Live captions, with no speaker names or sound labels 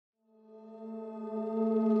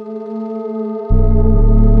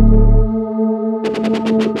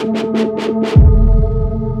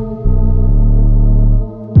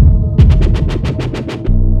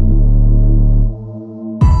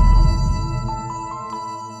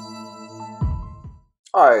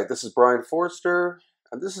Hi, this is Brian Forster,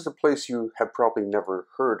 and this is a place you have probably never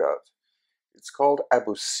heard of. It's called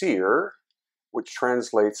Abu Sir, which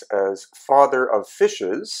translates as Father of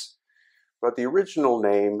Fishes, but the original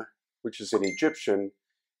name, which is in Egyptian,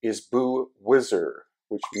 is Bu Wizir,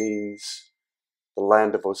 which means the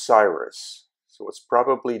land of Osiris. So it's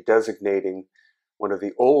probably designating one of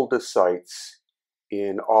the oldest sites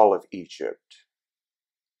in all of Egypt.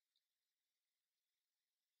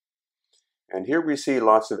 And here we see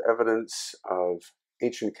lots of evidence of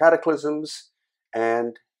ancient cataclysms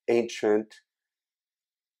and ancient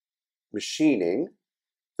machining.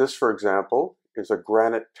 This, for example, is a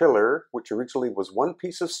granite pillar which originally was one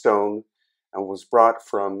piece of stone and was brought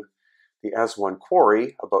from the Aswan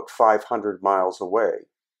quarry about 500 miles away.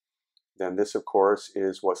 Then this, of course,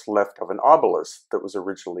 is what's left of an obelisk that was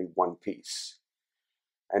originally one piece.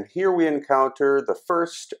 And here we encounter the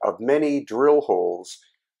first of many drill holes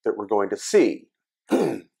that we're going to see.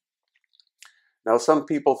 Now, some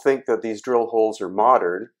people think that these drill holes are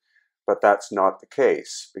modern, but that's not the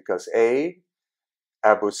case because A,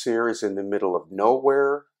 Abu Sir is in the middle of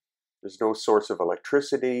nowhere, there's no source of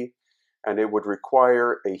electricity, and it would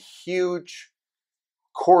require a huge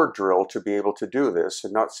core drill to be able to do this,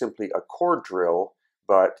 and not simply a core drill,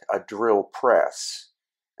 but a drill press.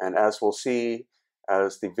 And as we'll see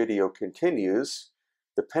as the video continues,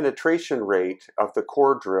 the penetration rate of the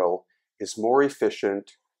core drill is more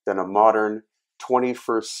efficient than a modern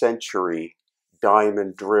 21st century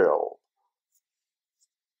diamond drill.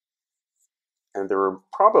 And there are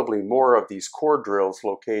probably more of these core drills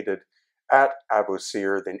located at Abu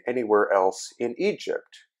Sir than anywhere else in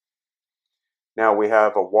Egypt. Now we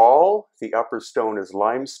have a wall. The upper stone is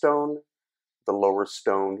limestone. The lower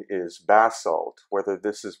stone is basalt. Whether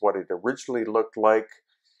this is what it originally looked like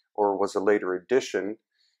or was a later addition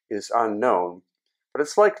is unknown, but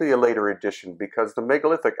it's likely a later addition because the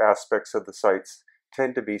megalithic aspects of the sites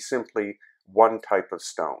tend to be simply one type of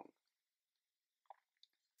stone.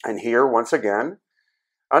 And here, once again,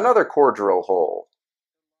 another core drill hole.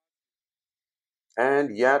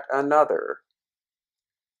 And yet another.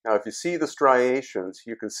 Now, if you see the striations,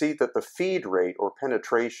 you can see that the feed rate or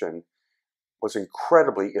penetration was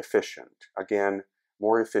incredibly efficient. Again,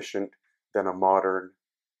 more efficient than a modern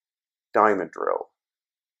diamond drill.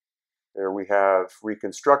 There we have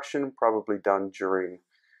reconstruction, probably done during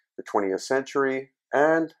the 20th century.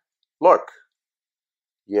 And look,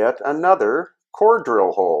 yet another core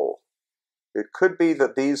drill hole. It could be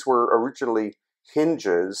that these were originally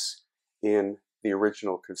hinges in the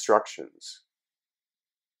original constructions.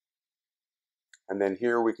 And then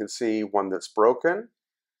here we can see one that's broken.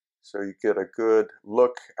 So you get a good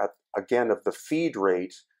look at, again, of the feed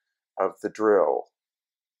rate of the drill.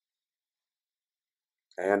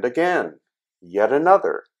 And again, yet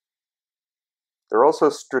another. They're also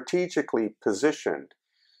strategically positioned.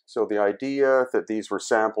 So the idea that these were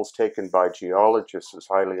samples taken by geologists is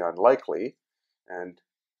highly unlikely and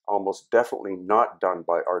almost definitely not done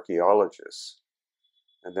by archaeologists.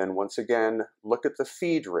 And then once again, look at the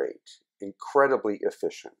feed rate, incredibly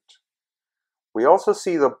efficient. We also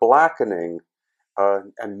see the blackening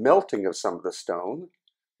and melting of some of the stone,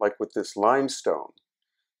 like with this limestone.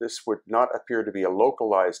 This would not appear to be a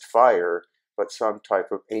localized fire, but some type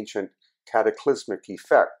of ancient cataclysmic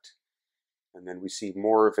effect. And then we see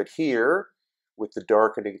more of it here with the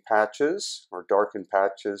darkening patches or darkened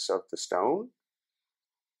patches of the stone.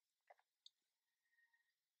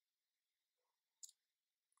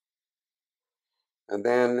 And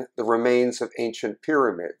then the remains of ancient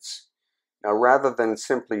pyramids. Now, rather than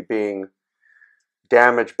simply being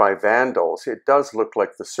damaged by vandals, it does look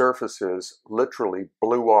like the surfaces literally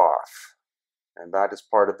blew off. And that is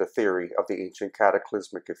part of the theory of the ancient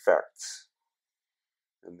cataclysmic effects.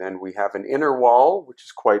 And then we have an inner wall, which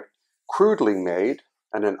is quite crudely made,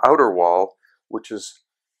 and an outer wall, which is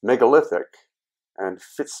megalithic and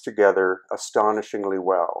fits together astonishingly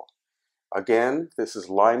well. Again, this is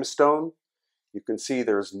limestone. You can see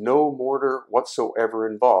there's no mortar whatsoever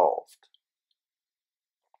involved.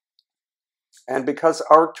 And because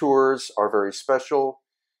our tours are very special,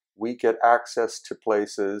 we get access to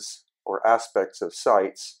places or aspects of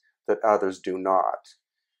sites that others do not.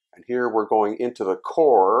 And here we're going into the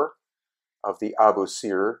core of the Abu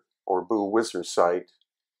Sir or Bu Wizir site,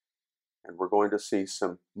 and we're going to see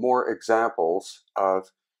some more examples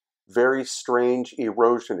of very strange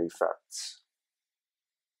erosion effects.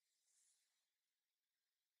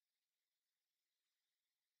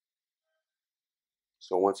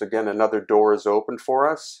 So once again, another door is open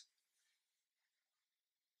for us.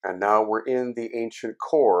 And now we're in the ancient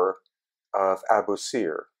core of Abu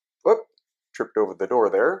Sir. Whoop, tripped over the door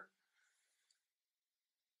there.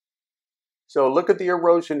 So look at the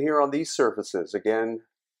erosion here on these surfaces. Again,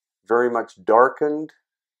 very much darkened.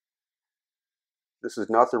 This is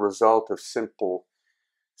not the result of simple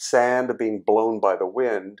sand being blown by the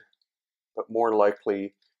wind, but more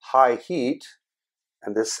likely high heat.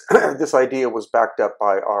 And this, this idea was backed up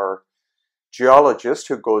by our geologist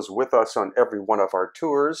who goes with us on every one of our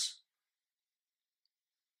tours.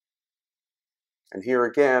 And here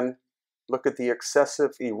again, look at the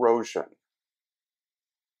excessive erosion.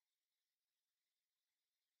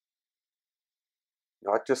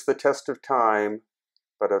 Not just the test of time,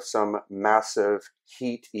 but of some massive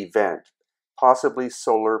heat event, possibly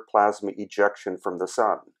solar plasma ejection from the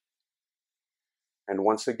sun. And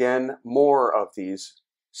once again, more of these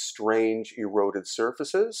strange eroded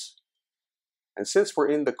surfaces. And since we're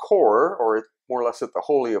in the core, or more or less at the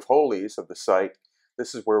Holy of Holies of the site,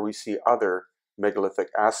 this is where we see other megalithic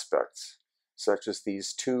aspects, such as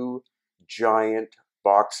these two giant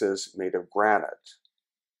boxes made of granite.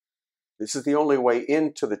 This is the only way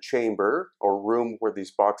into the chamber or room where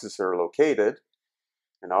these boxes are located.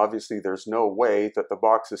 And obviously there's no way that the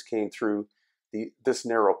boxes came through this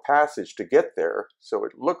narrow passage to get there. So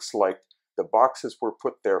it looks like the boxes were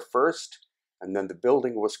put there first, and then the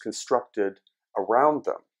building was constructed around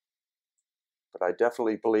them. But I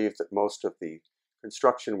definitely believe that most of the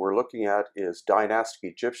construction we're looking at is dynastic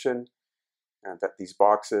Egyptian, and that these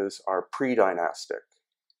boxes are pre-dynastic.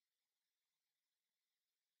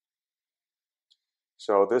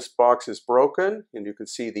 So this box is broken, and you can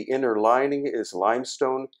see the inner lining is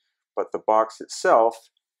limestone, but the box itself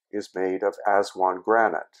is made of Aswan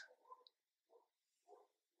granite.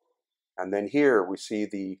 And then here we see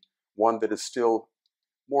the one that is still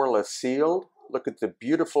more or less sealed. Look at the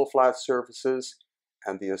beautiful flat surfaces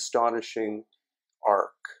and the astonishing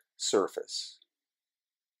arc surface.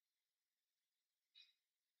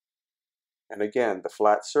 And again, the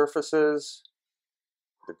flat surfaces,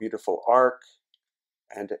 the beautiful arc,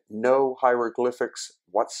 and no hieroglyphics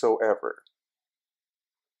whatsoever.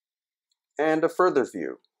 And a further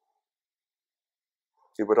view.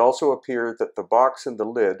 It would also appear that the box and the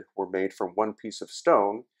lid were made from one piece of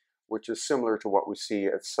stone, which is similar to what we see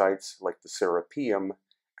at sites like the Serapeum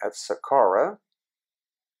at Saqqara.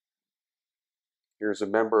 Here's a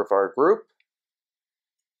member of our group,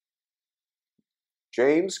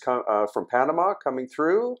 James from Panama, coming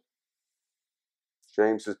through.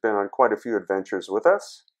 James has been on quite a few adventures with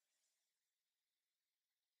us.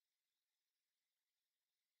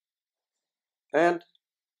 And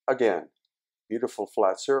again, beautiful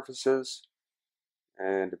flat surfaces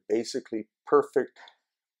and basically perfect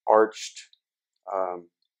arched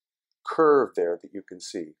curve there that you can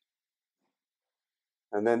see.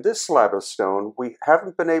 And then this slab of stone, we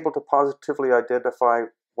haven't been able to positively identify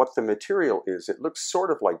what the material is. It looks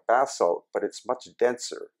sort of like basalt, but it's much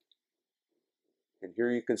denser. And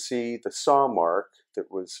here you can see the saw mark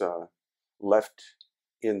that was left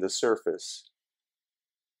in the surface.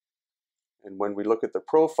 And when we look at the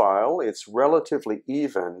profile, it's relatively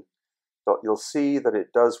even, but you'll see that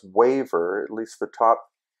it does waver, at least the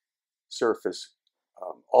top surface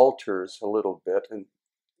alters a little bit, and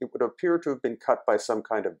it would appear to have been cut by some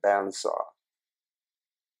kind of bandsaw.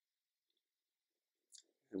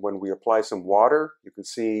 And when we apply some water, you can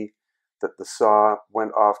see that the saw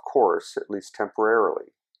went off course, at least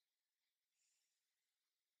temporarily.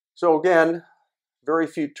 So again, very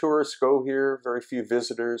few tourists go here, very few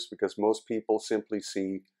visitors, because most people simply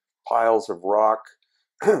see piles of rock,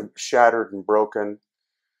 shattered and broken.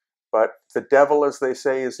 But the devil, as they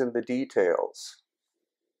say, is in the details.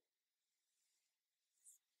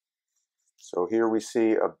 So here we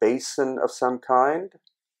see a basin of some kind.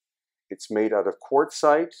 It's made out of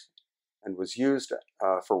quartzite and was used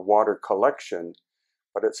for water collection,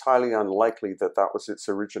 but it's highly unlikely that that was its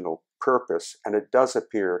original purpose, and it does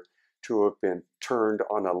appear to have been turned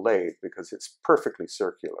on a lathe because it's perfectly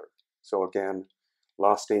circular. So again,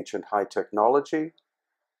 lost ancient high technology.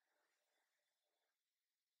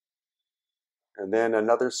 And then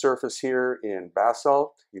another surface here in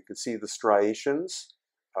basalt. You can see the striations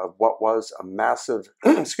of what was a massive,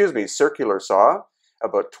 excuse me, circular saw,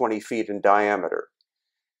 about 20 feet in diameter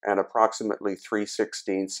and approximately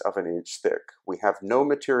 3/16 of an inch thick. We have no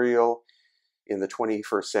material in the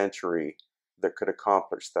 21st century that could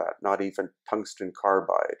accomplish that, not even tungsten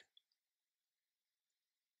carbide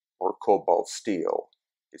or cobalt steel.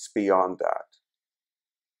 It's beyond that.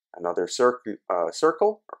 Another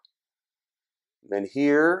circle. Then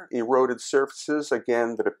here, eroded surfaces,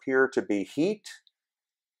 again, that appear to be heat.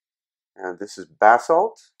 And this is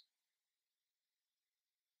basalt.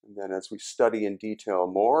 And then as we study in detail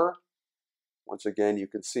more, once again, you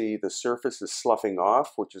can see the surface is sloughing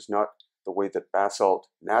off, which is not the way that basalt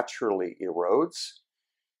naturally erodes.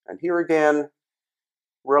 And here again,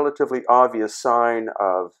 relatively obvious sign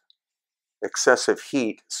of excessive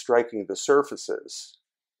heat striking the surfaces.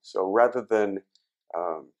 So rather than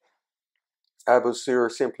Abu Sir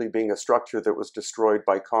simply being a structure that was destroyed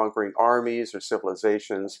by conquering armies or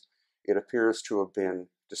civilizations, it appears to have been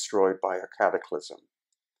destroyed by a cataclysm.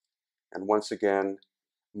 And once again,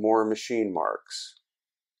 more machine marks,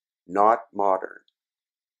 not modern.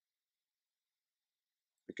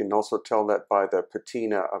 You can also tell that by the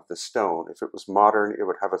patina of the stone. If it was modern, it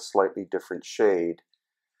would have a slightly different shade.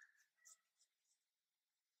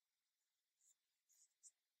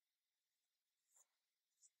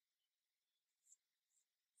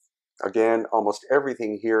 Again, almost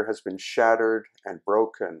everything here has been shattered and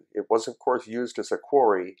broken. It was, of course, used as a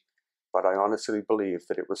quarry, but I honestly believe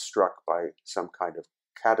that it was struck by some kind of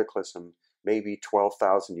cataclysm, maybe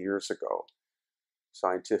 12,000 years ago.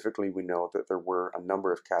 Scientifically, we know that there were a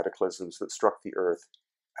number of cataclysms that struck the Earth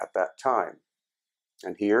at that time.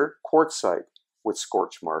 And here, quartzite with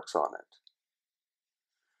scorch marks on it.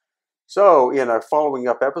 So, in a following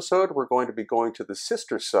up episode, we're going to be going to the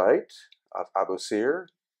sister site of Abu Sir.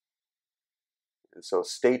 And so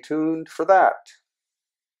stay tuned for that.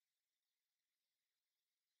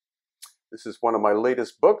 This is one of my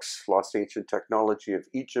latest books, Lost Ancient Technology of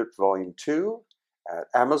Egypt, Volume 2, at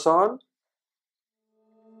Amazon.